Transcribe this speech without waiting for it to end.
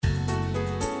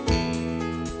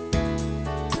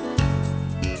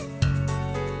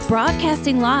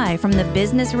Broadcasting live from the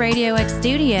Business Radio X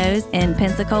studios in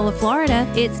Pensacola, Florida,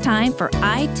 it's time for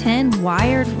I-10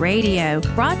 Wired Radio,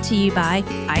 brought to you by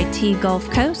IT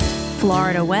Gulf Coast,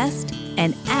 Florida West,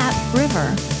 and App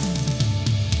River.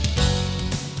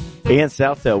 And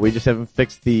Southtail, we just haven't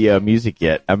fixed the music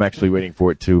yet. I'm actually waiting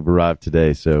for it to arrive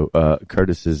today. So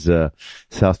Curtis's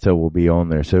Southtail will be on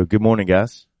there. So good morning,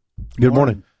 guys. Good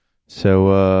morning.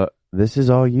 So this is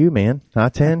all you, man.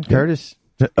 I-10, Curtis.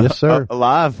 Yes, sir.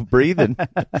 Alive, breathing.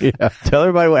 Yeah. Tell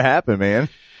everybody what happened, man.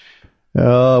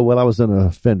 Well, I was in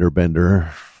a fender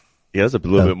bender. Yeah, that's a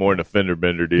little bit more than a fender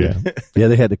bender, dude. Yeah,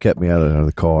 they had to cut me out of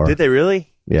the car. Did they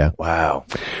really? Yeah. Wow.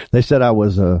 They said I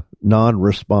was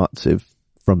non-responsive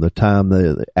from the time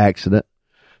the accident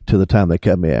to the time they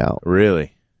cut me out.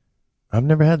 Really? I've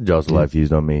never had the Jaws of Life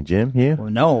used on me. Jim, you? Well,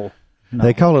 no.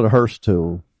 They call it a Hearst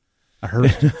tool. I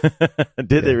heard.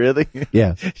 Did they really?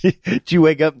 Yeah. Did you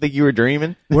wake up and think you were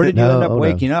dreaming? Where did you No, end up no.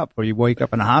 waking up? Were you wake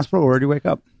up in a hospital, or where did you wake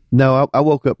up? No, I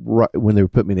woke up right when they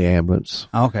put me in the ambulance.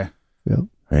 Oh, okay. Yeah.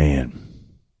 Man,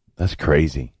 that's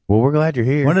crazy. Well, we're glad you're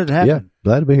here. When did it happen? Yeah.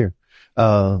 Glad to be here.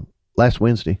 Last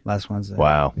Wednesday. Last Wednesday.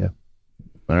 Wow. Yeah.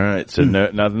 All right. So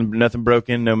nothing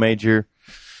broken, no major,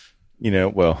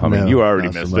 well, I mean, No, you already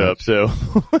not messed so up.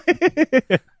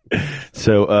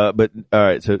 So, but all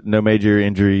right. So no major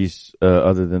injuries,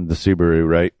 other than the Subaru,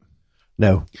 right?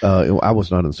 No, I was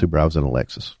not in the Subaru. I was in a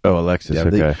Lexus. Oh, Alexis. Yeah,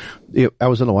 okay. I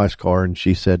was in the wife's car, and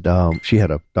she said she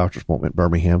had a doctor's appointment in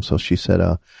Birmingham, so she said,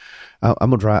 I'm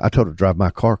gonna drive. I told her to drive my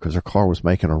car because her car was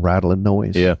making a rattling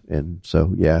noise. Yeah. And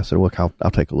so, I said, look, I'll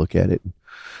take a look at it.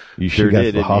 You sure she got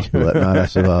did. to the hospital that night. I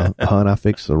said, hon, I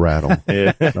fixed the rattle.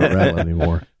 Yeah. It's not rattling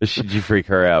anymore. Did you freak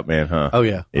her out, man? Huh? Oh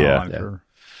yeah. Yeah. I'm sure.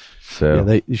 So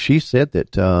Yeah, she said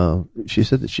that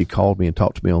she called me and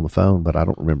talked to me on the phone, but I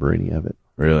don't remember any of it.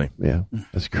 really, Yeah.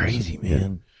 that's crazy,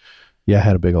 man. Yeah, I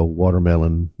had a big old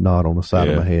watermelon knot on the side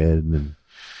Yeah. of my head, and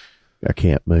I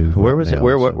can't move. Where right was it? now,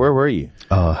 Where so- were you?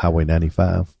 Highway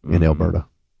 95 in Alberta.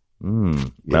 Out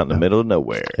in the middle of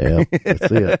nowhere. Yeah, that's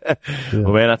it. Yeah.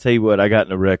 Well, man, I tell you what, I got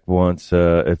in a wreck once.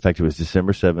 In fact, it was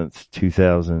December 7th,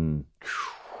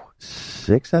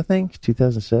 2006, I think.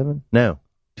 2007? No,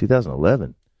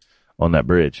 2011 on that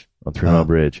bridge, on 3 Mile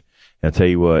Bridge. And I tell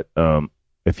you what,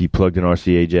 if you plugged an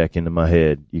RCA jack into my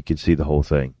head, you could see the whole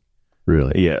thing.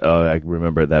 Really? Yeah, I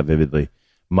remember that vividly.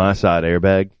 My side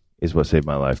airbag is what saved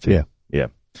my life, too. Yeah. Yeah.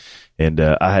 And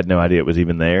I had no idea it was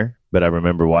even there, but I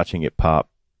remember watching it pop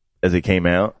as it came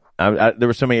out. There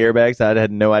were so many airbags that I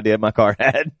had no idea my car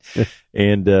had.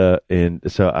 and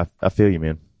so I feel you,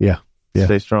 man. Yeah. Yeah.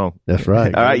 Stay strong. That's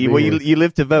right. All right. You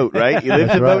live to vote, right? You live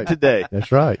That's to vote right. today. That's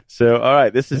right. So, all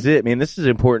right. This is it, man. This is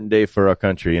an important day for our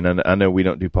country. And I know we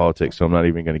don't do politics, so I'm not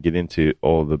even going to get into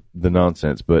all the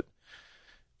nonsense, but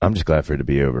I'm just glad for it to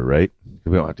be over, right?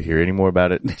 We don't have to hear any more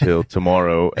about it until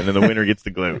tomorrow, and then the winner gets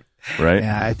the gloat, right?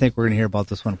 Yeah, I think we're going to hear about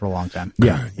this one for a long time.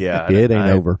 Yeah. Yeah. It ain't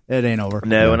over. It ain't over.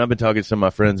 No, and I've been talking to some of my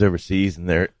friends overseas, and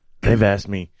they've asked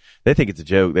me. They think it's a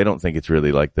joke. They don't think it's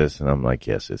really like this, and I'm like,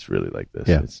 yes, it's really like this.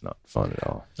 Yeah. It's not fun at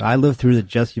all. So I lived through the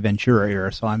Jesse Ventura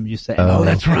era, so I'm used to. Oh,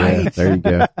 that's right. yeah, there you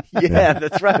go. Yeah,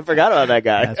 that's right. I forgot about that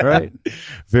guy. That's right.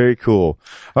 Very cool.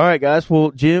 All right, guys.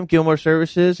 Well, Jim, Gilmore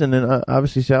Services, and then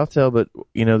obviously Southtail, but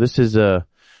this is I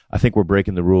think we're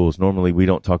breaking the rules. Normally, we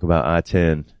don't talk about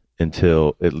I-10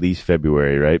 until at least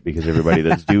February, right? Because everybody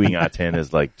that's doing I-10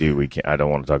 is like, dude, we can't. I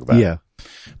don't want to talk about it. Yeah.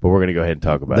 But we're going to go ahead and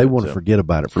talk about it. They want to forget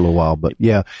about it for a little while, but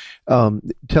yeah.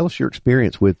 Tell us your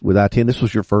experience with I-10. This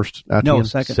was your first I-10? No,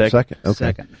 second. Second. Okay.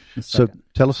 Second. So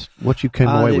tell us what you came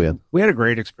away with. We had a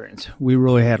great experience. We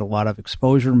really had a lot of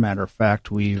exposure. Matter of fact,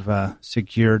 we've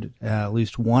secured at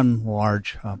least one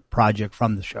large project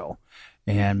from the show.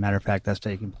 And matter of fact, that's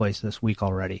taking place this week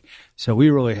already. So we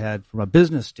really had, from a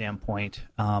business standpoint,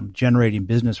 generating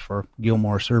business for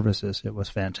Gilmore Services. It was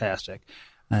fantastic.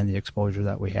 And the exposure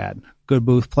that we had. Good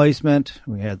booth placement.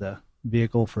 We had the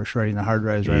vehicle for shredding the hard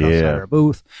drives right outside our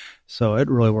booth. So it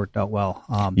really worked out well.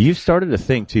 You've started a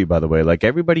thing too, by the way. Like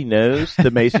everybody knows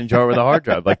the mason jar with a hard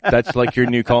drive. Like that's like your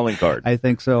new calling card. I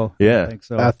think so. Yeah. I think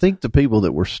so. I think the people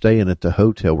that were staying at the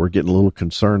hotel were getting a little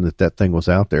concerned that thing was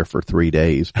out there for 3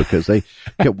 days because they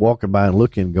kept walking by and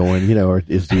looking, going,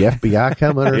 is the FBI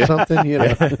coming or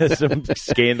something? Some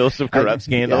scandal, some corrupt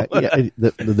scandal. Yeah,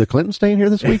 the Clintons staying here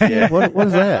this weekend? What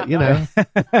is that?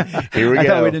 Here we I go.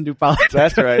 thought we didn't do politics.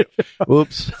 That's right.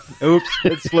 Whoops. Oops,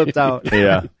 it slipped out.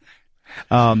 Yeah.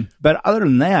 But other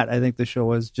than that, I think the show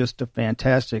was just a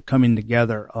fantastic coming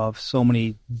together of so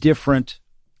many different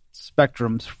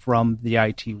spectrums from the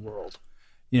IT world.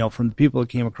 From the people that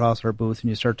came across our booth, and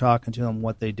you start talking to them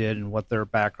what they did and what their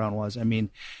background was. I mean,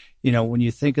 when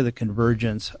you think of the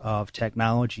convergence of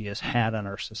technology has had on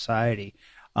our society,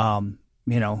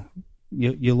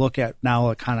 you look at now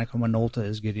what Konica Minolta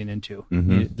is getting into.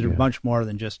 They're much more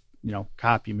than just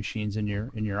copy machines in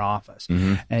your office.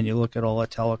 And you look at all the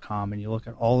telecom, and you look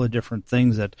at all the different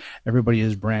things that everybody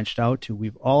has branched out to.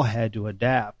 We've all had to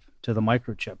adapt to the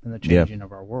microchip and the changing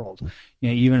of our world.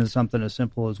 Even something as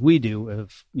simple as we do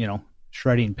of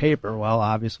shredding paper. Well,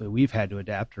 obviously we've had to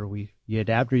adapt, or you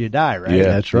adapt or you die, right? Yeah,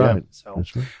 that's right. So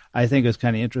That's right. I think it's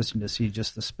kind of interesting to see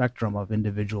just the spectrum of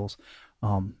individuals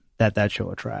that show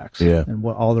attracts, and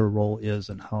what all their role is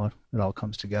and how it all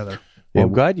comes together. Well,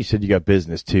 I'm glad you said you got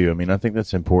business too. I mean, I think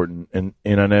that's important. And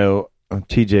I know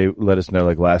TJ let us know,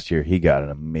 like last year, he got an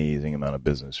amazing amount of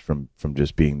business from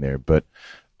just being there. But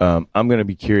I'm going to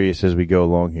be curious as we go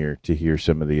along here to hear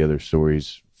some of the other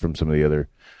stories from some of the other,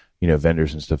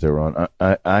 vendors and stuff that were on.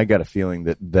 I got a feeling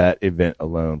that event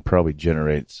alone probably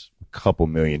generates a couple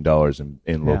 $1 million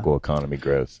in local economy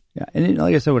growth. Yeah, and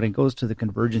like I said, when it goes to the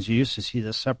convergence, you used to see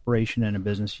the separation in a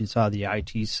business. You saw the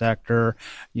IT sector,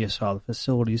 you saw the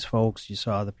facilities folks, you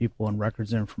saw the people in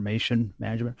records and information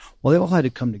management. Well, they all had to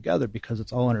come together because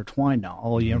it's all intertwined now.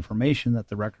 All the information that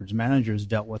the records managers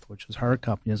dealt with, which was hard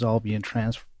copy, is all being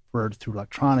transferred through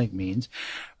electronic means.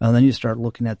 And then you start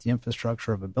looking at the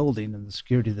infrastructure of a building and the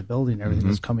security of the building, everything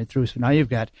that's coming through. So now you've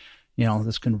got,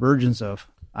 this convergence of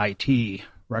IT,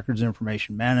 records and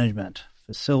information management,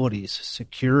 facilities,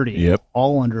 security,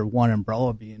 all under one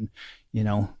umbrella being, in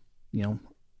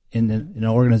an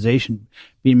organization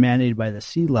being mandated by the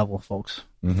C-level folks.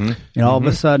 All of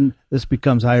a sudden, this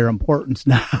becomes higher importance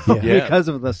now because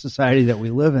of the society that we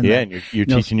live in. Yeah, and you're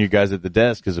teaching you guys at the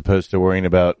desk as opposed to worrying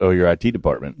about, your IT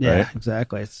department, right? Yeah,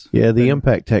 exactly. The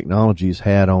impact technology's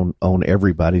had on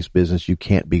everybody's business. You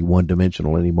can't be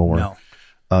one-dimensional anymore. No.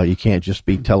 You can't just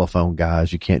be telephone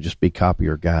guys. You can't just be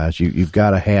copier guys. You've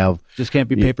got to have. Just can't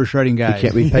be paper shredding guys. You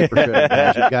can't be paper shredding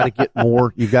guys. You've got to get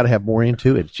more. You've got to have more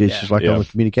into it. It's just like on the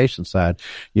communication side.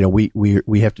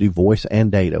 We have to do voice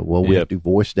and data. Well, we have to do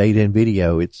voice, data, and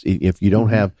video. It's if you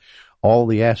don't have all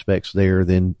the aspects there,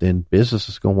 then business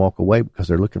is going to walk away because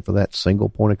they're looking for that single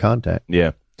point of contact.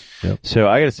 Yeah. Yep. So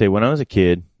I got to say, when I was a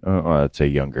kid, I'd say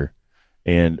younger,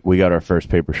 and we got our first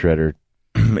paper shredder.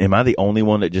 Am I the only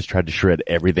one that just tried to shred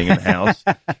everything in the house?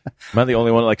 Am I the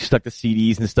only one that stuck the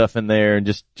CDs and stuff in there and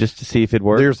just to see if it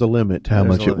worked? There's a limit to how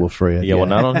much it will shred. Yeah, well,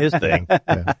 not on his thing.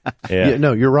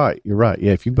 No, you're right. You're right.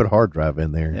 Yeah, if you put a hard drive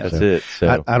in there, that's it.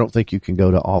 So I don't think you can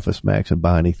go to Office Max and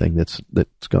buy anything that's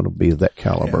going to be of that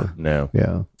caliber. No.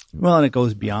 Yeah. Well, and it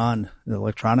goes beyond the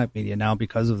electronic media now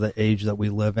because of the age that we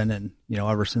live in. And,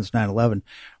 ever since 9/11,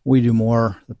 we do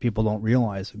more that people don't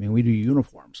realize. I mean, we do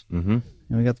uniforms. And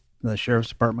we got the sheriff's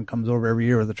department comes over every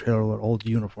year with a trailer with old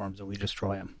uniforms and we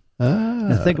destroy them.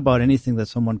 And think about anything that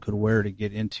someone could wear to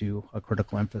get into a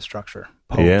critical infrastructure.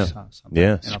 Scrubs.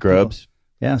 Scrubs.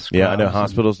 Yeah, I know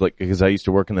hospitals, because I used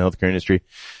to work in the healthcare industry.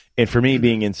 And for me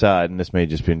being inside, and this may have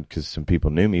just been because some people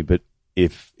knew me, but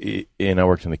and I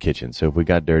worked in the kitchen. So if we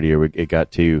got dirty or it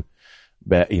got too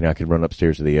bad, I could run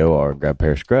upstairs to the OR and grab a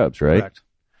pair of scrubs, right? Correct.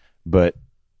 But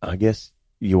I guess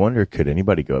you wonder, could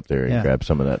anybody go up there and grab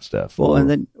some of that stuff?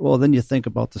 Well, then you think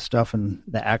about the stuff and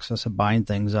the access of buying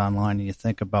things online, and you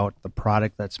think about the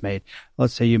product that's made.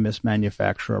 Let's say you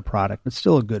mismanufacture a product. It's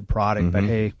still a good product, but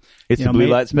hey, it's a blue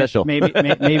light special. Maybe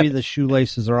the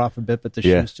shoelaces are off a bit, but the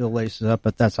shoe still laces up.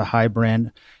 But that's a high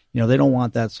brand. They don't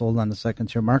want that sold on the second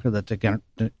tier market that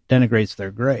denigrates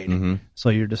their grade. So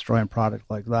you're destroying product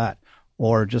like that.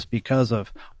 Or just because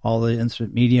of all the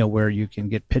instant media where you can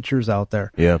get pictures out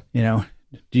there. Yeah.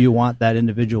 Do you want that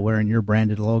individual wearing your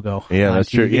branded logo? Yeah, that's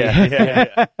TV? true.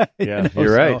 Yeah.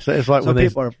 You're right. So it's like when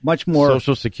people are much more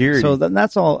Social Security. So then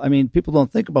that's all. I mean, people don't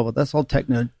think about it. That's all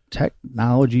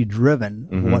technology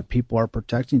driven. What people are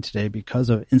protecting today because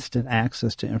of instant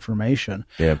access to information.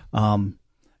 Yeah.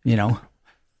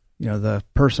 The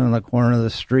person in the corner of the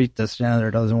street that's standing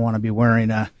there doesn't want to be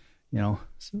wearing a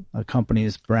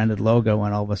company's branded logo,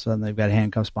 and all of a sudden they've got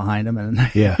handcuffs behind them and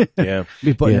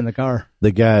be put in the car.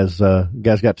 The guy's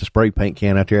got the spray paint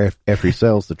can out there after he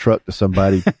sells the truck to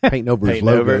somebody, painting over his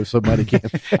logo. Somebody can.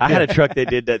 I had a truck that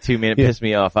did that too, man. It pissed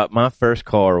me off. My first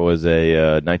car was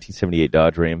a 1978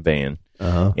 Dodge Ram van,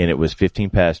 and it was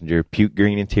 15 passenger, puke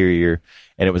green interior,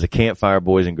 and it was a Campfire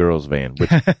Boys and Girls van. Which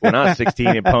when I was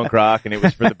 16 in punk rock, and it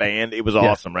was for the band, it was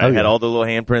awesome, right? It had all the little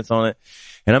handprints on it.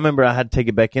 And I remember I had to take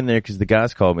it back in there because the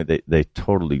guys called me. They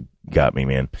totally got me,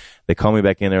 man. They called me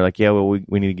back in there like, yeah, well,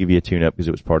 we need to give you a tune-up because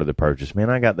it was part of the purchase.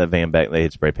 Man, I got that van back. They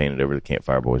had spray painted over the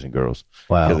Campfire Boys and Girls.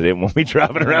 Wow. Because they didn't want me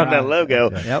driving around that logo.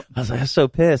 Yep. I was like, I'm so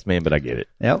pissed, man, but I get it.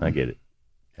 Yep. I get it.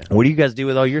 What do you guys do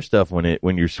with all your stuff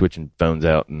when you're switching phones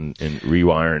out and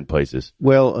rewiring places?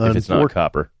 Well, if it's not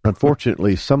copper,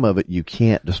 unfortunately, some of it you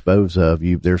can't dispose of.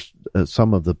 There's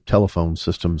some of the telephone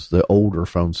systems, the older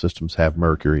phone systems, have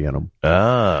mercury in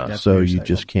them. So you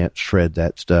just can't shred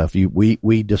that stuff.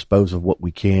 We dispose of what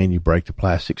we can. You break the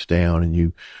plastics down, and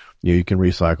you can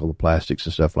recycle the plastics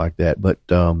and stuff like that. But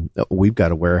we've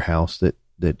got a warehouse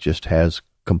that just has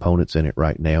components in it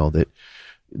right now that.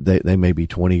 They may be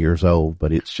 20 years old,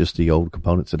 but it's just the old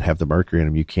components that have the mercury in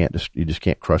them. You just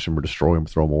can't crush them or destroy them or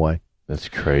throw them away. That's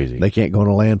crazy. They can't go in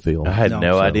a landfill. I had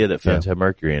no idea that phones have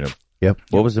mercury in them. Yep.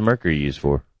 What was the mercury used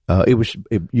for? It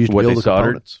used to build the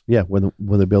components. Yeah, when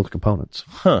they build the components.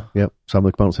 Huh. Yep. Some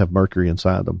of the components have mercury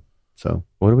inside them. So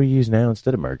what do we use now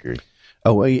instead of mercury?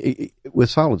 Oh,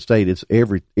 with solid state, it's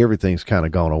everything's kind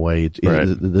of gone away. Right.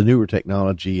 The newer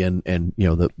technology and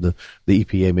the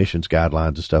EPA emissions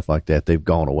guidelines and stuff like that, they've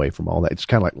gone away from all that. It's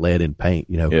kind of like lead in paint.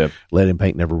 Lead in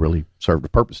paint never really served a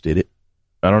purpose, did it?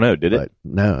 I don't know. Did it?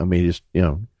 No, I mean, it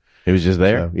was just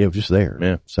there. So, it was just there.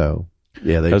 Yeah. So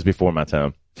that was before my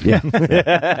time. Yeah.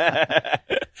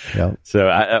 Yeah.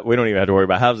 So we don't even have to worry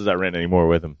about houses I rent anymore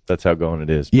with them. That's how gone it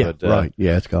is. Yeah. But, right.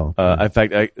 Yeah, it's gone. In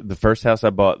fact, the first house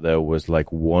I bought though was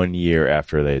like 1 year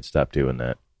after they had stopped doing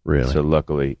that. Really? So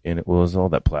luckily, and it was all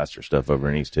that plaster stuff over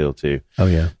in East Hill too. Oh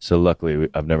yeah. So luckily,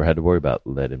 I've never had to worry about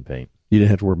lead in paint. You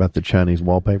didn't have to worry about the Chinese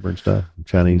wallpaper and stuff.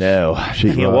 No,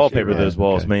 you can't wallpaper those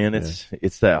walls, man.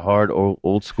 It's that hard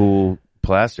old school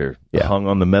plaster hung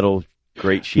on the metal.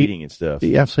 Great sheeting and stuff.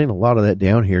 Yeah, I've seen a lot of that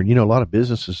down here. And, a lot of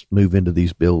businesses move into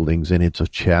these buildings, and it's a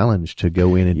challenge to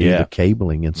go in and do the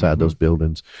cabling inside those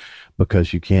buildings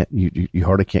because you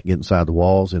hardly can't get inside the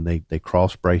walls, and they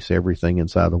cross brace everything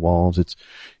inside the walls. It's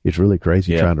really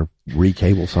crazy trying to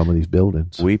recable some of these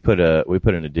buildings. We put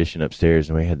an addition upstairs,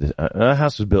 and we had this. Our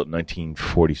house was built in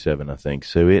 1947, I think,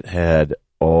 so it had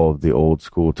all of the old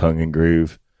school tongue and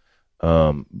groove.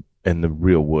 And the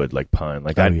real wood, like pine.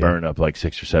 Like I'd burn up like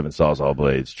 6 or 7 Sawzall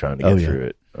blades trying to get through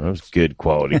it. It was good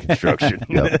quality construction.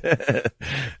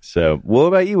 So, what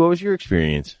about you? What was your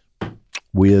experience?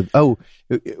 We enjoyed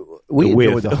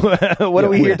what are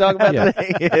we here talking about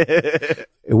today?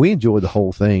 We enjoyed the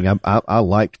whole thing. I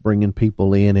liked bringing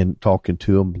people in and talking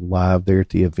to them live there at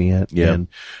the event. Yeah. And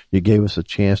you gave us a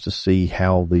chance to see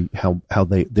how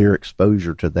their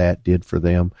exposure to that did for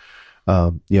them.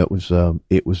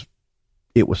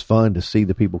 It was fun to see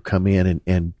the people come in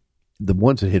and the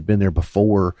ones that had been there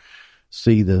before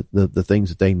see the things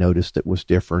that they noticed that was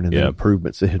different and the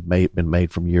improvements that had been made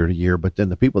from year to year. But then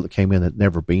the people that came in that had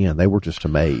never been, they were just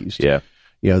amazed. Yeah.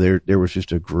 There was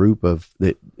just a group of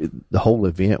that. The whole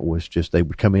event was just, they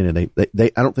would come in and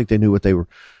they I don't think they knew what they were.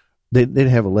 They didn't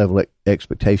have a level of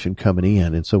expectation coming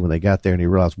in. And so when they got there and they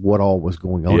realized what all was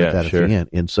going on at that event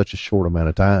in such a short amount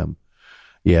of time.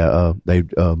 Yeah,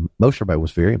 most everybody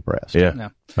was very impressed. Yeah.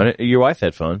 Your wife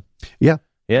had fun. Yeah.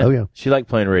 Yeah. Oh, yeah. She liked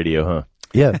playing radio, huh?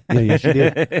 Yeah, she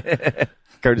did.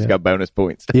 Curtis got bonus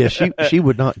points. Yeah, she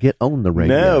would not get on the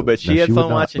radio. No, but she had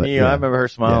fun watching you. I remember her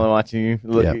smiling watching you.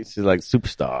 Look, she's like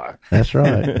superstar. That's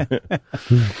right.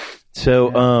 So,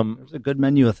 there's a good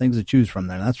menu of things to choose from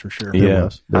there. That's for sure. Yeah,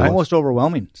 almost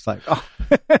overwhelming. It's like,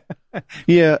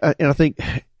 yeah, and I think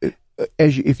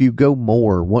if you go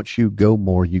more, once you go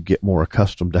more, you get more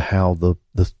accustomed to how the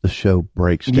show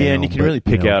breaks down. Yeah, and you can really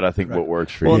pick out, I think, what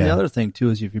works for you. Well, the other thing,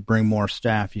 too, is if you bring more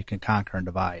staff, you can conquer and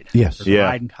divide. Yes.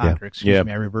 Divide and conquer. Excuse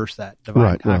me, I reverse that.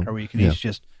 Divide and conquer, where you can each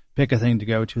just pick a thing to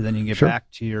go to, then you can get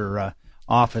back to your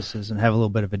offices and have a little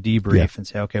bit of a debrief and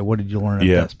say, okay, what did you learn at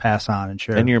this? Pass on and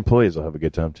share. And your employees will have a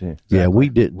good time, too. Exactly. Yeah, we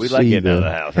didn't see like getting out of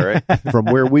the house, right? From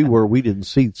where we were, we didn't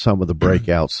see some of the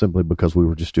breakouts simply because we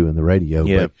were just doing the radio.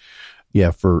 Yeah. But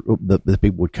yeah, for the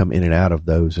people would come in and out of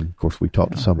those, and of course we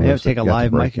talked to some of those. Take a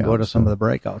live mic and go to some of the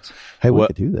breakouts. Hey, we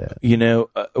could do that.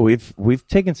 We've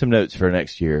taken some notes for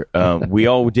next year. We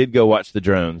all did go watch the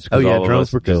drones. Oh yeah,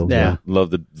 drones were cool. Yeah, love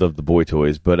the boy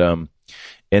toys, but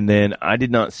and then I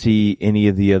did not see any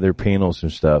of the other panels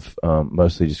and stuff,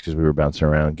 mostly just because we were bouncing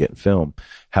around getting film.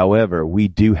 However, we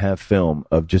do have film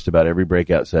of just about every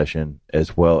breakout session,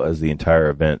 as well as the entire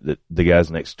event that the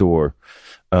guys next door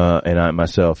and I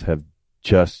myself have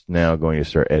just now going to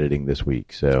start editing this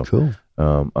week. So cool.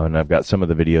 And I've got some of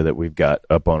the video that we've got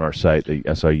up on our site that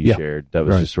I saw you shared. That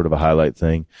was just sort of a highlight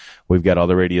thing. We've got all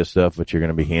the radio stuff, which you're going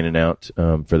to be handing out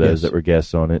for those that were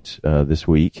guests on it this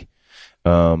week.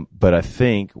 But I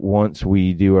think once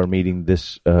we do our meeting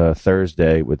this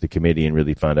Thursday with the committee and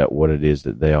really find out what it is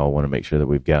that they all want to make sure that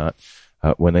we've got,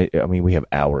 we have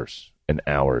hours and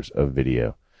hours of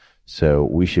video. So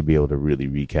we should be able to really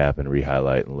recap and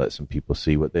re-highlight and let some people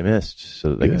see what they missed so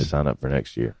that they can sign up for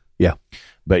next year. Yeah.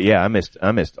 But yeah, I missed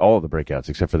all of the breakouts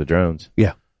except for the drones.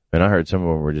 Yeah. And I heard some of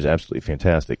them were just absolutely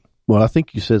fantastic. Well, I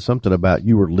think you said something about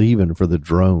you were leaving for the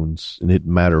drones, and it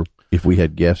didn't matter if we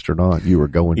had guests or not. You were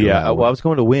going to. Yeah, well, I was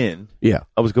going to win. Yeah.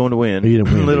 I was going to win. You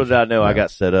didn't win, Little did I know I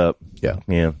got set up. Yeah.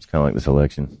 Yeah, it's kind of like this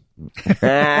election.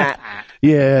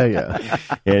 Yeah.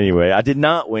 Anyway, I did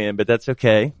not win, but that's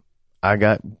okay. I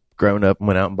got grown up and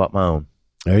went out and bought my own.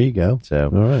 There you go. So, all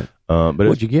right. But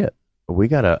what'd you get? We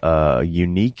got a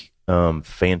unique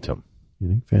Phantom.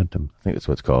 Unique Phantom. I think that's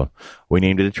what it's called. We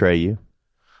named it Atreyu.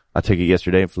 I took it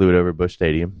yesterday and flew it over Busch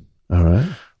Stadium. All right.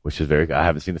 Which is I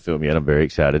haven't seen the film yet. I'm very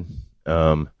excited.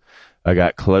 I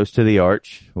got close to the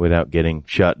arch without getting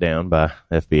shot down by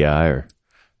FBI or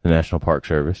the National Park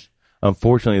Service.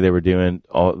 Unfortunately, they were doing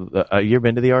you ever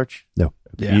been to the arch? No.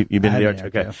 Yeah. You've been to the arch?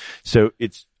 Okay. Yeah. So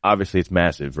it's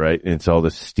massive, right? And it's all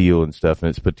the steel and stuff, and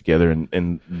it's put together,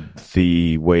 and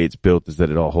the way it's built is that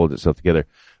it all holds itself together.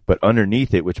 But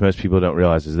underneath it, which most people don't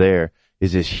realize is there,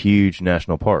 is this huge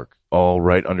national park, all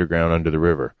right underground under the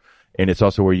river. And it's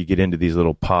also where you get into these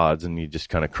little pods and you just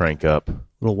kind of crank up.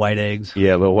 Little white eggs.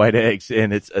 Yeah, little white eggs.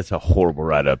 And it's a horrible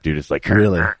ride up, dude. It's like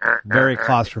really very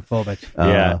claustrophobic.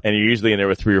 Yeah. And you're usually in there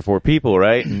with 3 or 4 people,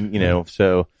 right? And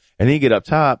so, and then you get up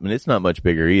top and it's not much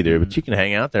bigger either, but you can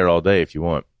hang out there all day if you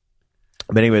want.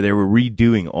 But anyway, they were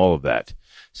redoing all of that.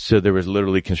 So there was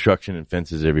literally construction and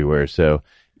fences everywhere. So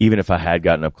even if I had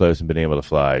gotten up close and been able to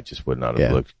fly, it just would not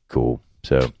have looked cool.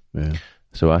 So,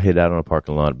 so I hid out on a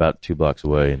parking lot about 2 blocks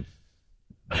away and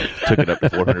took it up to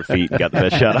 400 feet and got the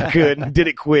best shot I could and did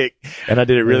it quick. And I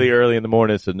did it really early in the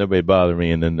morning so nobody bothered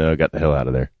me, and then got the hell out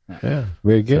of there. Yeah,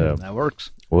 very good. So, that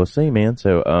works. We'll see, man.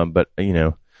 So, but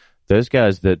those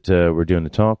guys that were doing the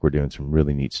talk were doing some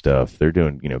really neat stuff. They're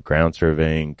doing, ground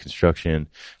surveying, construction.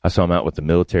 I saw them out with the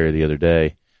military the other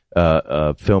day,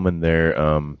 filming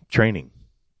their training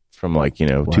from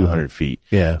 200 feet.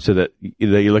 Yeah. So that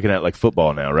you're looking at like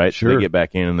football now, right? Sure. So they get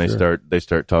back in and they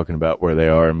start talking about where they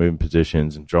are and moving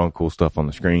positions and drawing cool stuff on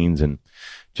the screens, and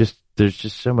there's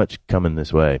just so much coming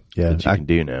this way that you can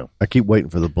do now. I keep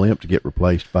waiting for the blimp to get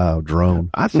replaced by a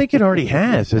drone. I think it already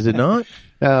has it not?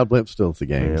 Blimp's still at the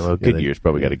game. Yeah, well, Goodyear's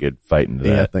probably got a good fight into that.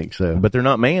 Yeah, I think so. But they're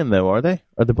not manned though, are they?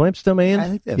 Are the blimps still manned? I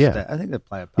think I think they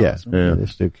play a pilots. Yeah,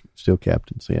 they're still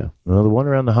captains. Yeah. Well, the one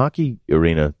around the hockey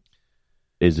arena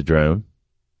is a drone.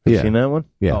 Have you seen that one?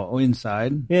 Yeah. Oh,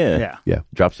 inside? Yeah.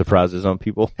 Drop surprises on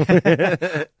people.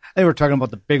 They were talking about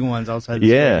the big ones outside the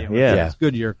stadium. Yeah. It's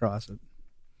Goodyear across it.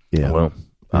 Yeah. Well,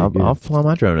 I'll fly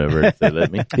my drone over if they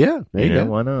let me. Yeah. There you go.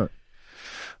 Why not?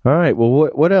 All right. Well,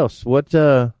 what else? What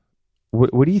do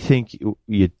you think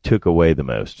you took away the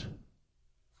most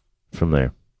from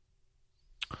there?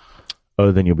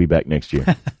 Other than you'll be back next year.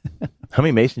 How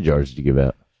many mason jars did you give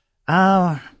out?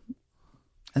 I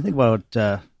think about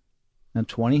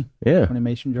 20. Yeah. 20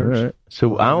 mason jars. Right. So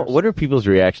what are people's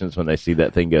reactions when they see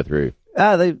that thing go through?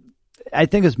 I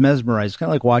think it's mesmerized. It's kind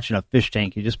of like watching a fish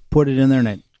tank. You just put it in there and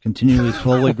it continually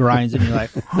slowly grinds, and you're like,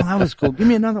 "Oh, that was cool. Give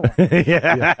me another one."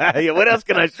 Yeah. What else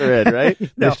can I shred? Right?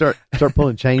 They start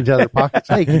pulling change out of their pockets.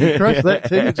 Hey, can you crush that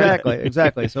too?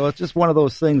 Exactly. So it's just one of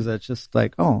those things that's just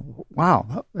like, oh,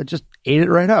 wow, I just ate it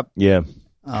right up. Yeah.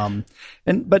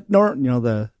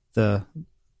 The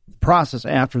process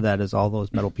after that is all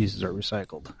those metal pieces are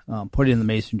recycled. Putting in the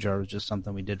mason jar was just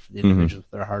something we did for the individuals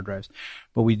with their hard drives.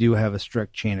 But we do have a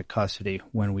strict chain of custody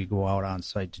when we go out on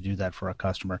site to do that for a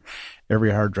customer.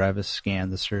 Every hard drive is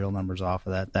scanned, the serial numbers off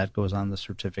of that. That goes on the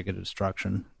certificate of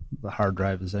destruction. The hard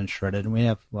drive is then shredded, and we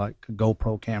have like a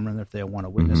GoPro camera in there if they want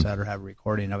to witness that or have a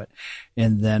recording of it.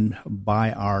 And then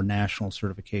by our national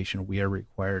certification, we are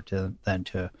required to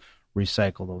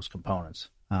recycle those components.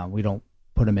 We don't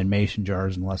put them in mason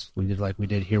jars unless we did like we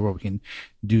did here, where we can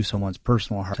do someone's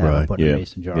personal hard drive and put in a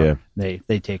mason jar. Yeah.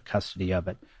 They take custody of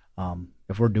it.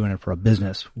 If we're doing it for a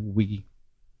business, we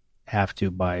have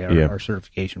to, by our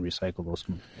certification, recycle those.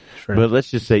 But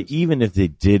let's just say, even if they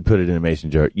did put it in a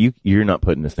mason jar, you're not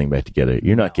putting this thing back together.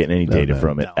 You're not getting any data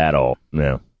from it at all.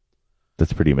 No,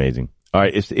 that's pretty amazing. All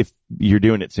right, if you're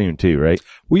doing it soon too, right?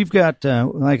 We've got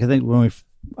I think when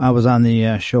I was on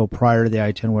the show prior to the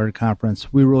I-10 Wired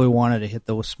conference, we really wanted to hit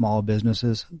those small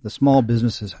businesses. The small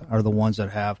businesses are the ones that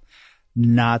have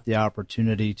not the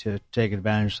opportunity to take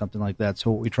advantage of something like that. So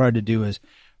what we tried to do is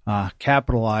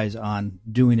capitalize on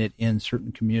doing it in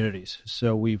certain communities.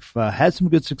 So we've had some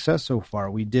good success so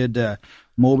far. We did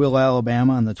Mobile,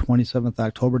 Alabama on the 27th of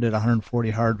October, did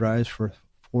 140 hard drives for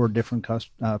 4 different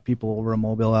people over in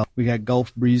Mobile. We got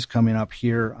Gulf Breeze coming up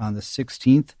here on the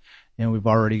 16th. And we've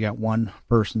already got one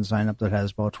person signed up that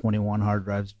has about 21 hard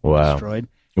drives destroyed.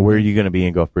 Where are you going to be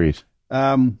in Gulf Breeze?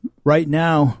 Right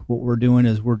now, what we're doing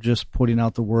is we're just putting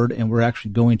out the word, and we're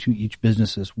actually going to each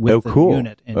businesses with the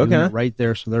unit and doing it right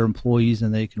there, so their employees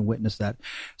and they can witness that.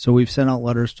 So we've sent out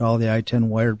letters to all the I-10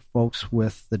 wired folks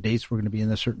with the dates we're going to be in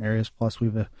the certain areas. Plus,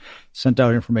 we've sent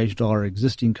out information to all our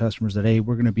existing customers that, hey,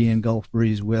 we're going to be in Gulf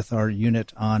Breeze with our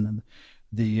unit on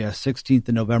the 16th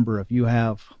of November. If you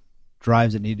have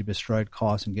drives that need to be destroyed,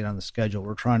 call us and get on the schedule. What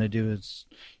we're trying to do is,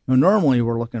 normally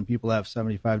we're looking at people that have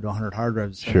 75 to 100 hard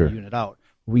drives to send a unit out.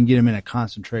 If we can get them in a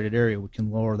concentrated area, we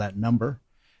can lower that number.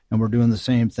 And we're doing the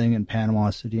same thing in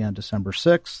Panama City on December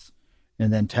 6th,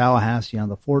 and then Tallahassee on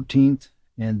the 14th,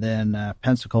 and then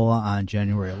Pensacola on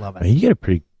January 11th. You get a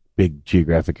pretty big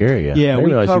geographic area. Yeah, we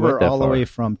cover all the way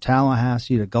from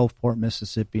Tallahassee to Gulfport,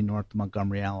 Mississippi, north to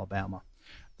Montgomery, Alabama.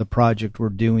 The project we're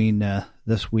doing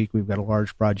this week, we've got a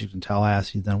large project in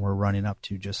Tallahassee, then we're running up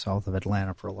to just south of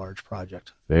Atlanta for a large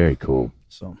project. Very cool.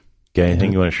 So, got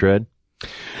anything you want to shred?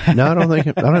 No, I don't think.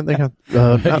 You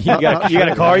got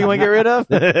a car you want to get rid of?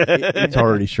 It's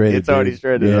already shredded. It's already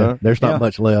shredded. Yeah, huh? There's not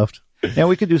much left. Yeah,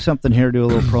 we could do something here, do a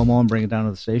little promo, and bring it down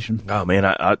to the station. Oh man,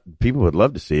 I people would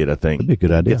love to see it. I think that'd be a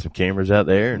good idea. Get some cameras out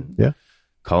there and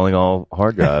calling all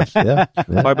hard drives. yeah. All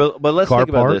right, but let's car think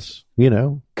about parts,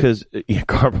 this. Because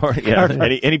car part. Yeah.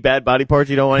 Any bad body parts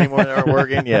you don't want anymore that aren't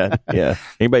working? Yeah.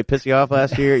 Anybody piss you off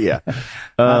last year? Yeah.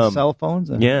 Cell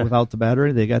phones. Without the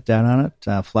battery, they got that on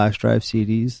it. Flash drive,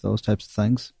 CDs, those types of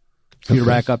things. You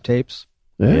rack up tapes.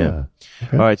 Yeah.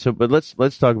 Okay. All right. So, but let's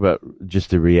talk about just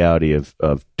the reality of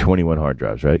 21 hard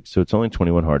drives, right? So it's only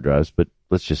 21 hard drives, but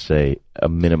let's just say a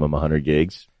minimum 100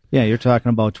 gigs. Yeah, you're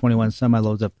talking about 21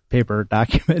 semi-loads of paper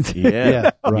documents.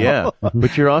 Yeah.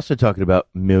 But you're also talking about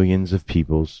millions of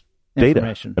people's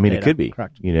data. I mean, it could be.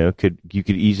 Correct. You could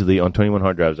easily on 21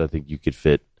 hard drives. I think you could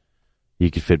fit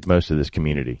most of this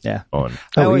community. Yeah. On.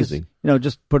 Easy.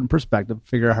 Just put in perspective.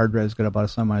 Figure a hard drive's got about a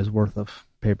semi's worth of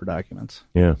paper documents.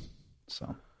 Yeah.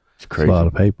 So it's crazy. It's a lot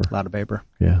of paper. A lot of paper.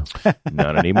 Yeah.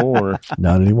 Not anymore.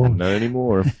 Not anymore. Not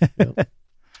anymore. Yep.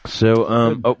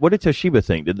 So, what did Toshiba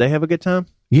think? Did they have a good time?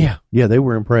 Yeah, they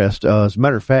were impressed. As a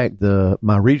matter of fact,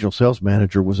 my regional sales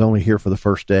manager was only here for the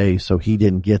first day, so he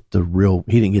didn't get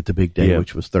the big day,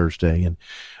 which was Thursday. And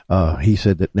he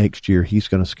said that next year he's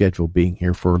going to schedule being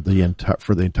here for the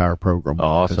entire program.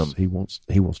 Awesome. He wants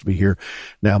to be here.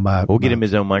 Now we'll get him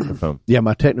his own microphone. Yeah,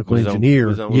 my technical engineer.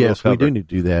 Yes, we do need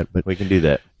to do that, but we can do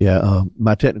that. Yeah,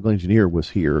 my technical engineer was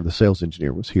here. The sales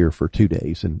engineer was here for 2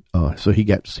 days, and so he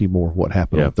got to see more of what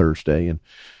happened on Thursday. And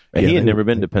he had never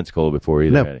been to Pensacola before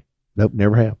either. Had he? Nope,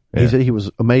 never have. Yeah. He said he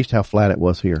was amazed how flat it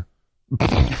was here.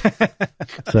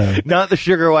 So not the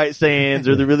sugar white sands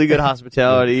or the really good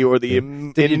hospitality or the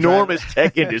enormous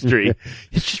tech industry.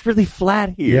 It's just really flat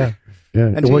here. Yeah.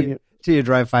 Until you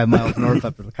drive 5 miles north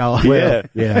up to the college.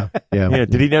 Yeah.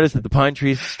 Did he notice that the pine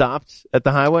trees stopped at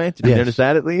the highway? Did he notice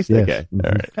that at least? Yes. Okay. All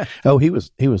right. Oh, he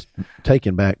was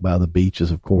taken back by the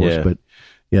beaches, of course, but.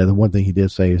 Yeah, the one thing he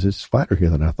did say is it's flatter here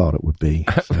than I thought it would be.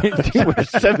 So. We're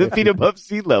 7 feet above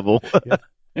sea level.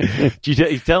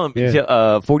 You tell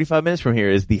him 45 minutes from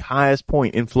here is the highest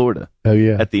point in Florida. Oh,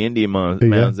 yeah. At the Indian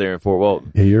Mounds there in Fort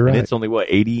Walton. Yeah, you're right. And it's only,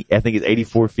 80? I think it's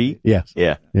 84 feet? Yes.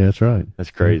 Yeah. Yeah, that's right.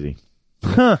 That's crazy.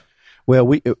 Huh. Well,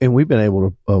 we've been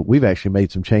able to, we've actually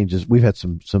made some changes. We've had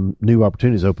some new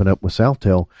opportunities open up with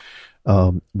Southtel.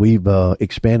 We've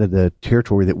expanded the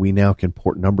territory that we now can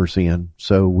port numbers in,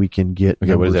 so we can get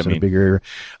numbers in a bigger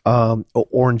area.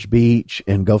 Orange Beach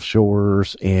and Gulf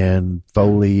Shores and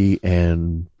Foley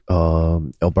and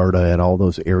Alberta and all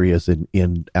those areas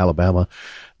in Alabama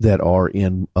that are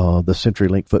in the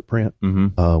CenturyLink footprint.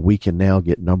 Mm-hmm. We can now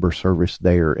get number service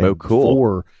there. And cool.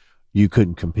 Before, you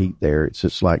couldn't compete there. It's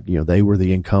just like, they were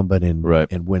the incumbent,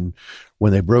 and when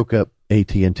they broke up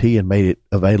AT&T and made it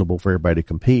available for everybody to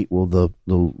compete, well, the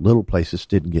little places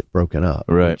didn't get broken up.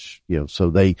 Right. Which, so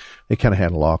they kind of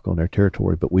had a lock on their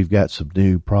territory, but we've got some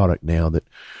new product now that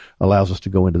allows us to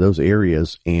go into those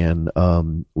areas, and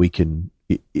we can,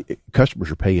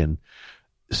 customers are paying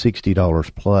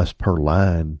 $60 plus per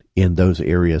line in those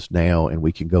areas now, and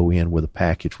we can go in with a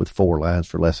package with 4 lines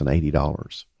for less than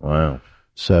 $80. Wow.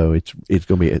 So it's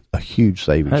going to be a huge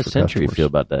savings. How does Century feel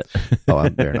about that?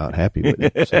 They're not happy with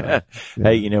it. So, yeah.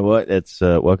 Hey, you know what? It's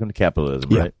welcome to capitalism,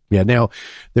 right? Yeah. Now,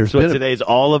 that's what today's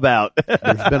all about.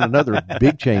 There's been another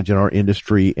big change in our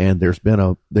industry, and there's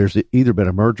either been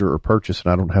a merger or purchase,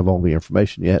 and I don't have all the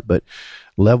information yet, but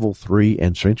Level 3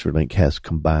 and CenturyLink has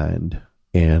combined,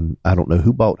 and I don't know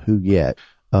who bought who yet.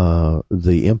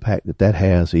 The impact that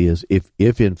has is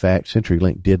if in fact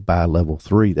CenturyLink did buy Level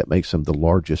 3, that makes them the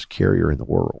largest carrier in the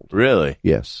world. Really?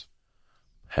 Yes.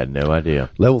 Had no idea.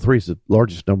 Level 3 is the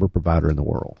largest number provider in the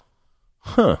world.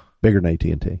 Huh. Bigger than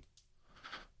AT&T.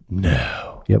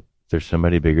 No. Yep. There's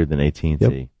somebody bigger than AT&T.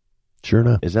 Yep. Sure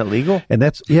enough. Is that legal? And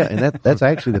that's that's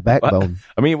actually the backbone.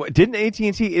 I mean, didn't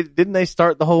AT&T, didn't they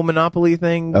start the whole monopoly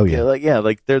thing? Oh, yeah.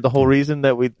 Like they're the whole reason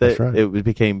that right. it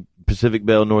became Pacific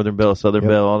Bell, Northern Bell, Southern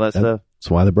Bell, all that stuff.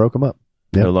 That's why they broke them up.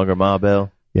 Yep. No longer Ma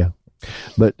Bell. Yeah.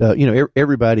 But,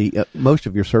 everybody, most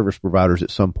of your service providers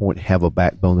at some point have a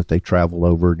backbone that they travel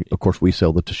over. Of course, we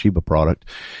sell the Toshiba product,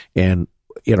 and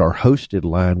in our hosted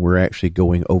line, we're actually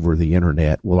going over the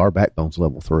internet. Well, our backbone's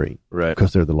level 3. Right.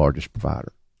 Because they're the largest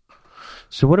provider.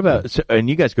 So what about, and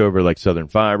you guys go over like Southern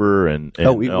Fiber and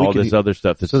all this other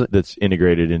stuff that's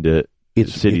integrated into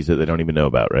cities that they don't even know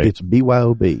about, right? It's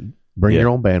BYOB. Bring your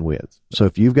own bandwidth. So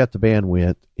if you've got the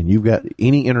bandwidth and you've got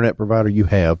any internet provider you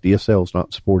have, DSL is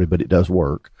not supported, but it does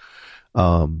work.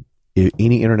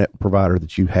 Any internet provider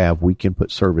that you have, we can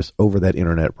put service over that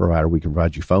internet provider. We can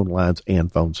provide you phone lines and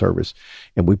phone service.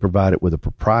 And we provide it with a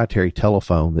proprietary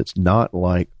telephone that's not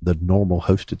like the normal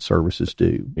hosted services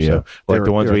do. Yeah. So like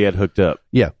the ones we had hooked up.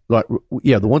 Yeah.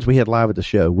 The ones we had live at the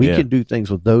show. We can do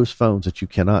things with those phones that you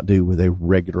cannot do with a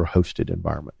regular hosted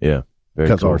environment. Yeah.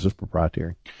 Because ours is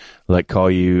proprietary. Like call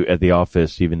you at the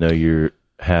office even though you're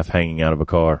half hanging out of a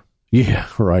car. Yeah,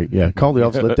 right. Yeah. Call the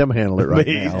office, let them handle it right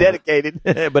now. He's dedicated,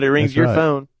 but it rings your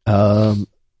phone.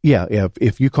 Yeah.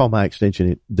 If you call my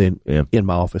extension, then in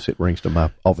my office, it rings to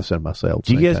my office and my cell.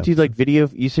 Do you guys do like video?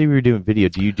 You say we were doing video.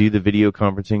 Do you do the video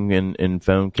conferencing and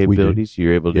phone capabilities?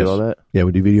 You're able to do all that? Yeah,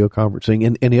 we do video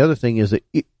conferencing. And the other thing is that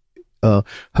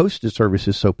hosted service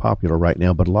is so popular right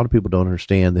now, but a lot of people don't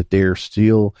understand that there's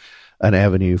still an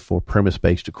avenue for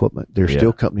premise-based equipment. There's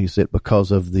still companies that, because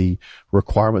of the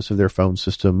requirements of their phone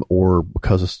system or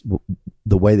because of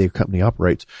the way their company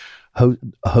operates, a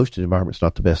hosted environment is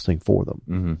not the best thing for them.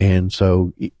 Mm-hmm. And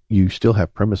so you still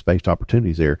have premise-based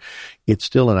opportunities there. It's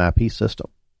still an IP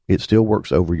system. It still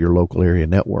works over your local area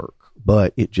network,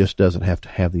 but it just doesn't have to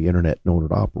have the internet in order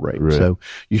to operate. Right. So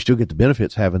you still get the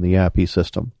benefits having the IP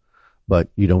system, but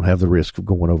you don't have the risk of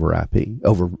going over IP,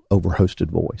 over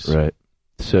hosted voice. Right.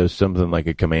 So something like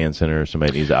a command center,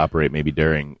 somebody needs to operate maybe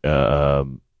during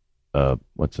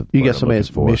what's it? You got somebody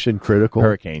that's mission critical.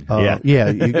 Hurricane.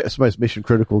 You got somebody's mission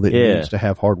critical that needs to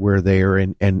have hardware there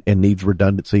and needs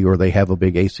redundancy, or they have a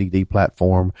big ACD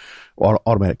platform,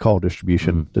 automatic call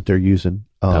distribution that they're using.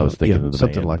 I was thinking of the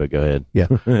something band, like, but go ahead. Yeah,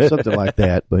 something like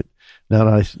that, but not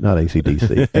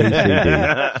ACDC. ACD.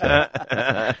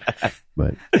 So.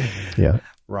 But yeah,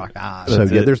 rock on. So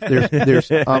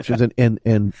there's options,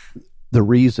 and the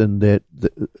reason that the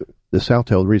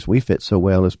Southtel, the reason we fit so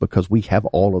well is because we have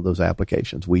all of those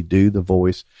applications. We do the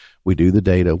voice, we do the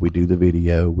data, we do the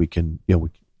video. We can,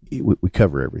 we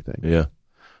cover everything. Yeah.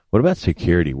 What about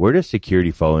security? Where does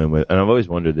security fall in with? And I've always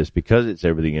wondered this because it's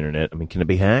over the internet. I mean, can it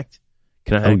be hacked?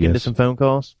 Can I hack into some phone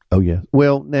calls? Oh yeah.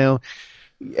 Well, now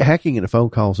hacking into phone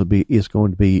calls is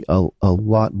going to be a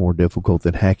lot more difficult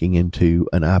than hacking into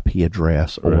an IP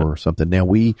address or something. Now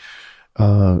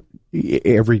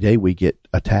every day we get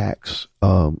attacks.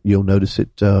 You'll notice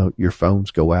that your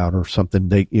phones go out or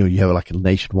something. You have like a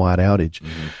nationwide outage.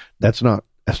 Mm-hmm. That's not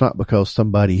because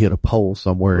somebody hit a pole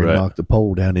somewhere and knocked the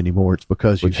pole down anymore. It's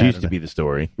because which used to be the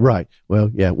story. Right.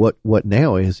 Well, yeah. What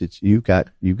now is you've got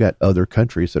other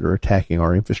countries that are attacking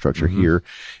our infrastructure here,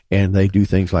 and they do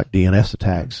things like DNS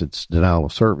attacks. It's denial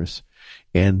of service.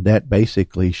 And that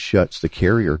basically shuts the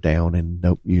carrier down,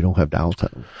 and you don't have dial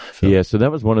tone. So that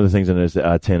was one of the things I noticed at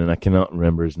I-10, and I cannot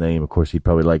remember his name. Of course, he'd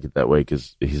probably like it that way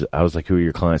because I was like, "Who are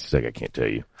your clients?" He's like, "I can't tell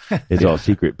you. It's all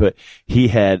secret." But they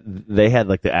had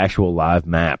like the actual live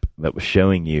map that was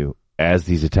showing you as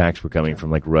these attacks were coming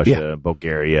from like Russia and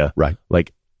Bulgaria, right?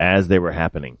 Like as they were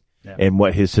happening. Yeah. And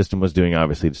what his system was doing,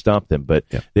 obviously, to stop them. But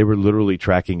they were literally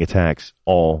tracking attacks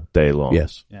all day long.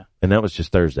 Yes. Yeah. And that was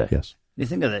just Thursday. Yes. You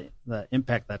think of the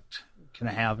impact that can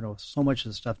have, so much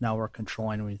of the stuff now we're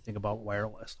controlling when you think about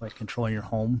wireless, like controlling your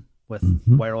home with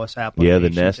wireless applications. Yeah, the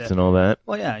Nest and all that.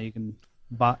 Well, yeah, you can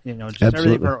buy, just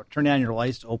everything from turning on your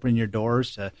lights to opening your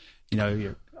doors to,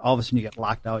 all of a sudden you get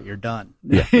locked out, you're done.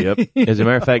 Yep. As a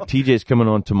matter of fact, TJ's coming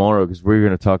on tomorrow because we're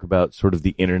going to talk about sort of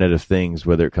the Internet of Things,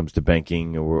 whether it comes to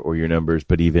banking or your numbers,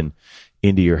 but even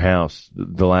into your house.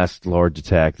 The last large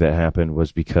attack that happened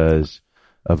was because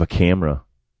of a camera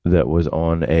that was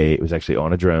it was actually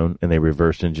on a drone, and they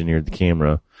reverse engineered the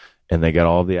camera, and they got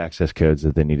all the access codes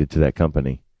that they needed to that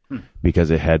company because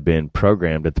it had been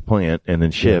programmed at the plant and then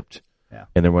shipped,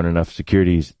 and there weren't enough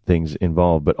security things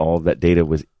involved, but all of that data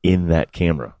was in that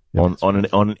camera on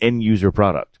an end user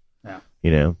product.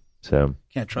 Yeah. So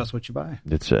can't trust what you buy.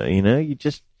 It's you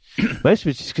Most of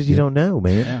it's just because you don't know,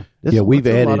 man. Yeah, we've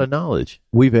added a lot of knowledge.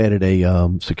 We've added a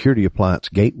security appliance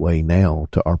gateway now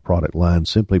to our product line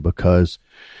simply because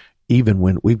even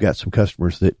when we've got some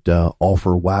customers that offer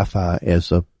Wi-Fi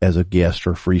as a guest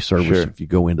or free service if you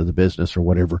go into the business or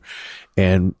whatever,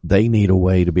 and they need a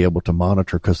way to be able to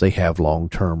monitor because they have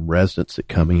long-term residents that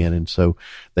come in, and so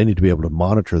they need to be able to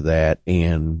monitor that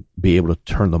and be able to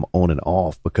turn them on and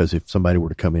off, because if somebody were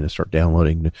to come in and start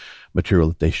downloading material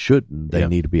that they shouldn't, they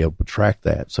need to be able to track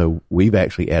that. So we've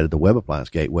actually added the web appliance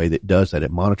gateway that does that.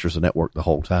 It monitors the network the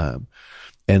whole time.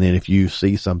 And then if you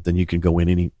see something, you can go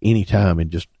in any time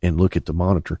and look at the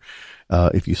monitor.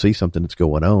 If you see something that's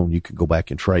going on, you can go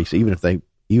back and trace. Even if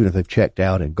they've checked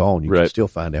out and gone, you can still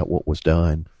find out what was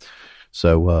done.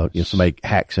 So somebody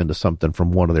hacks into something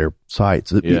from one of their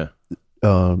sites. You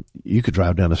could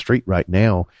drive down the street right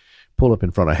now, pull up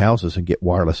in front of houses and get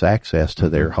wireless access to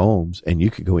their homes, and you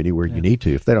could go anywhere you need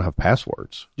to if they don't have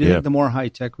passwords. Do you think the more high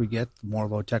tech we get, the more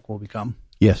low tech we'll become?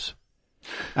 Yes.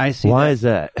 I see. Why is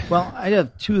that? Well, I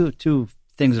have two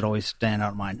things that always stand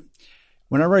out in mind.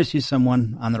 Whenever I see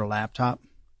someone on their laptop,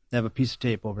 they have a piece of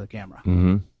tape over the camera.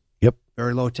 Mm-hmm. Yep.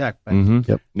 Very low tech. But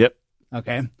Yep.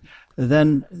 Okay.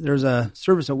 Then there's a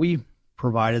service that we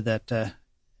provided that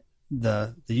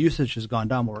the usage has gone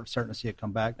down, but we're starting to see it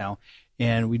come back now.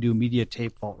 And we do media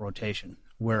tape vault rotation,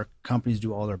 where companies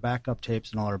do all their backup tapes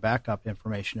and all their backup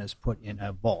information is put in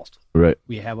a vault. Right.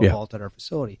 We have a vault at our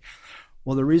facility.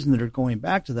 Well, the reason that they're going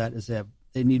back to that is that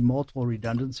they need multiple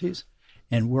redundancies,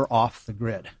 and we're off the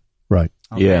grid. Right.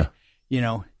 Okay? Yeah. You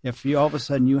know, if you all of a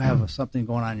sudden you have something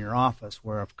going on in your office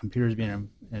where a computer's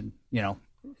being,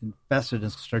 invested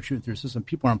and start shooting through the system,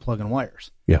 people aren't plugging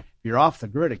wires. Yeah. If you're off the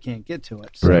grid, it can't get to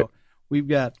it. So we've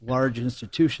got large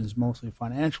institutions, mostly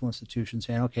financial institutions,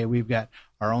 saying, okay, we've got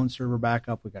our own server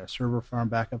backup, we've got a server farm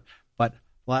backup, but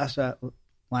last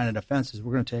line of defense is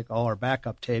we're going to take all our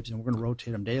backup tapes and we're going to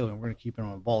rotate them daily, and we're going to keep them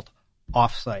in a vault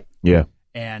off-site. Yeah.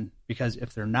 And because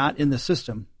if they're not in the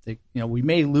system, we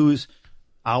may lose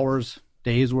hours,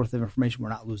 days worth of information.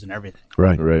 We're not losing everything.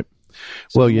 Right.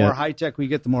 So the more high tech we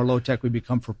get, the more low tech we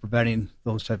become for preventing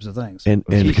those types of things. And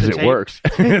because it works.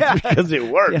 Because it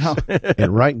works.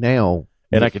 And right now,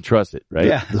 and I can trust it, right?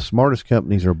 Yeah. The smartest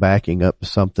companies are backing up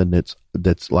something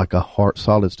that's like a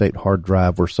solid state hard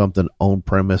drive or something on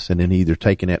premise, and then either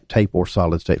taking that tape or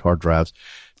solid state hard drives,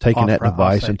 taking that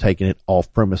device and taking it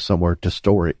off premise somewhere to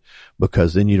store it,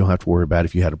 because then you don't have to worry about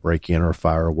if you had a break in or a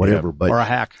fire or whatever. Yeah. But or a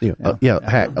hack.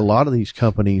 Hack. A lot of these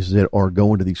companies that are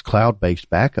going to these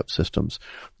cloud-based backup systems,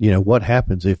 what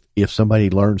happens if somebody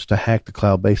learns to hack the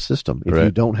cloud-based system if you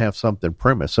don't have something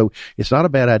premise? So it's not a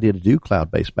bad idea to do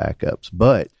cloud-based backups,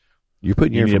 but you're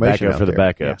putting your information out for the there.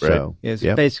 backup, right? So, it's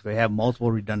basically have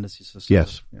multiple redundancy systems.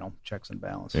 Yes. Checks and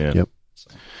balances. Yeah. Yep.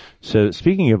 So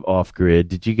speaking of off-grid,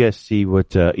 did you guys see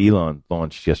what Elon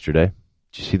launched yesterday?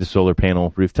 Did you see the solar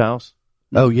panel roof tiles?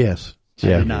 Oh, yes.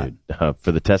 Yeah. Not.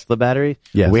 For the Tesla battery?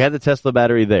 Yes. We had the Tesla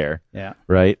battery there. Yeah.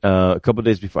 Right? A couple of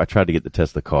days before, I tried to get the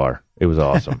Tesla car. It was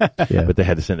awesome. But they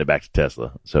had to send it back to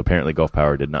Tesla. So apparently Gulf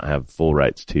Power did not have full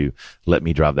rights to let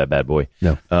me drive that bad boy.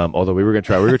 No. Although we were going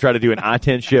to try to do an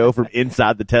I-10 show from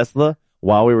inside the Tesla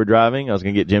while we were driving. I was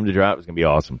going to get Jim to drive. It was going to be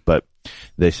awesome. But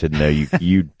they said, no,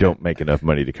 you don't make enough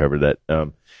money to cover that.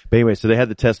 But anyway, so they had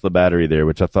the Tesla battery there,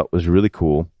 which I thought was really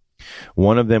cool.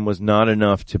 One of them was not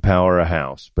enough to power a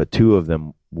house, but two of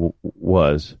them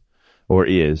was or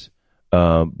is.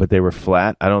 But they were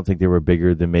flat. I don't think they were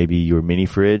bigger than maybe your mini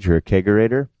fridge or a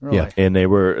kegerator. Really? Yeah. And they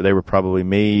were probably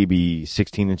maybe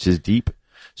 16 inches deep.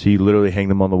 So you literally hang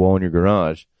them on the wall in your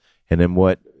garage. And then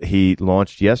what he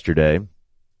launched yesterday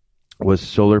was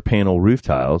solar panel roof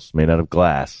tiles made out of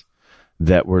glass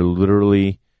that were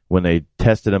literally, when they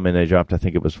tested them and they dropped, I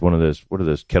think it was one of those, what are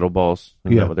those, kettle balls?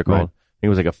 Is that what they're called? Right. I think it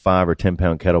was like a 5 or 10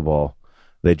 pound kettleball.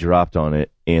 They dropped on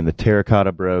it, and the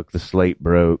terracotta broke, the slate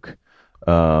broke,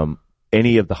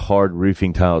 any of the hard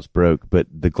roofing tiles broke, but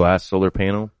the glass solar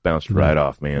panel bounced right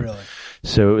off, man. Really?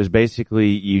 So it was basically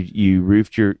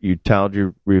you tiled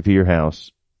your roof of your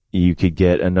house. You could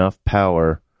get enough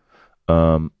power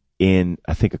in,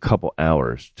 I think, a couple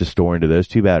hours to store into those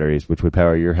two batteries, which would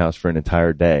power your house for an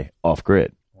entire day off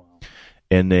grid. Wow.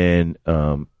 And then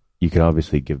you could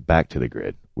obviously give back to the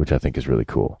grid, which I think is really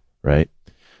cool, right?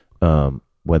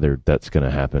 Whether that's going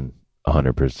to happen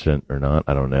 100% or not,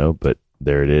 I don't know, but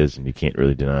there it is, and you can't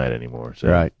really deny it anymore.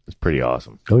 So it's pretty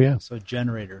awesome. Oh, yeah. So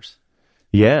generators.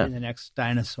 Yeah. The next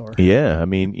dinosaur. Yeah. I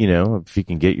mean, if you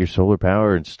can get your solar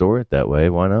power and store it that way,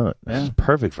 why not? Yeah. It's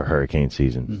perfect for hurricane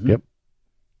season. Mm-hmm. Yep.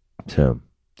 So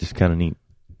just kind of neat.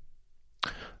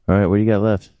 All right. What do you got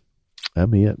left?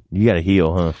 I'm it. You got to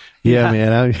heal, huh? Yeah,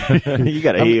 man. You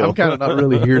got to heal. I'm kind of not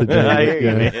really here today. I hear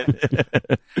you, man.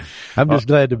 I'm just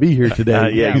glad to be here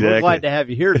today. Yeah, exactly. We're glad to have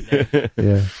you here today.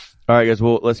 Yeah. All right, guys.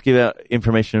 Well, let's give out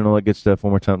information and all that good stuff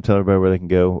one more time. Tell everybody where they can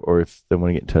go, or if they want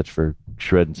to get in touch for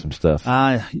shredding some stuff.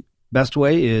 Best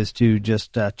way is to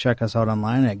just check us out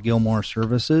online at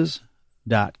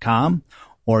GilmoreServices.com,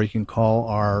 or you can call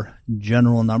our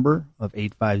general number of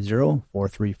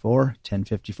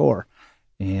 850-434-1054.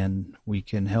 And we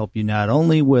can help you not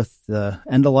only with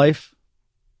end-of-life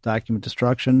document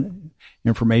destruction,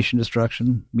 information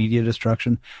destruction, media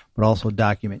destruction, but also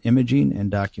document imaging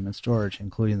and document storage,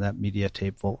 including that media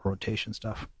tape vault rotation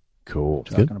stuff. Cool.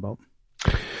 Talking about.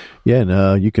 Yeah,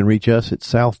 and you can reach us at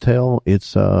Southtel.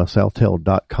 It's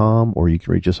southtel.com, or you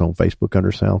can reach us on Facebook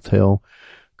under Southtel.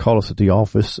 Call us at the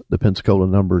office. The Pensacola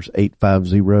number's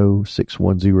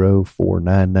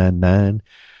 850-610-4999.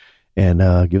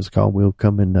 And give us a call. We'll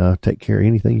come and take care of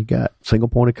anything you got. Single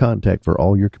point of contact for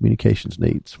all your communications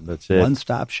needs. That's it.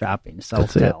 One-stop shopping.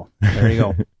 Southtel. There you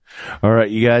go. All right,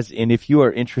 you guys. And if you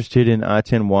are interested in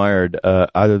I-10 Wired,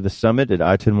 either the summit at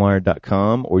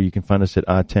i10wired.com, or you can find us at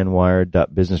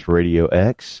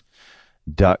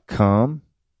i10wired.businessradiox.com.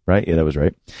 Right? Yeah, that was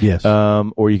right. Yes.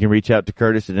 Or you can reach out to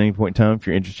Curtis at any point in time. If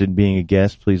you're interested in being a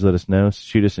guest, please let us know.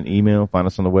 Shoot us an email. Find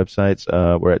us on the websites.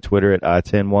 We're at Twitter at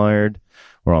I10 Wired.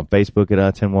 We're on Facebook at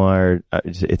I10 Wired.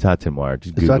 It's I10 Wired.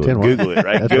 Just Google it. Wired. Google it,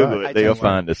 right? Google right. it. They'll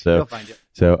find us. So, You'll find it.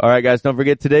 So, all right, guys, don't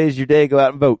forget, today is your day. Go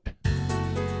out and vote.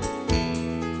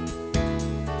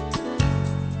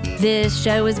 This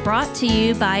show is brought to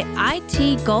you by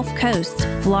IT Gulf Coast,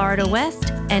 Florida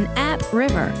West, and App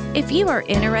River. If you are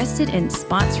interested in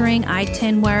sponsoring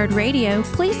I-10 Wired Radio,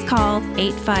 please call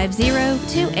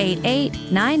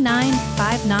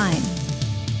 850-288-9959.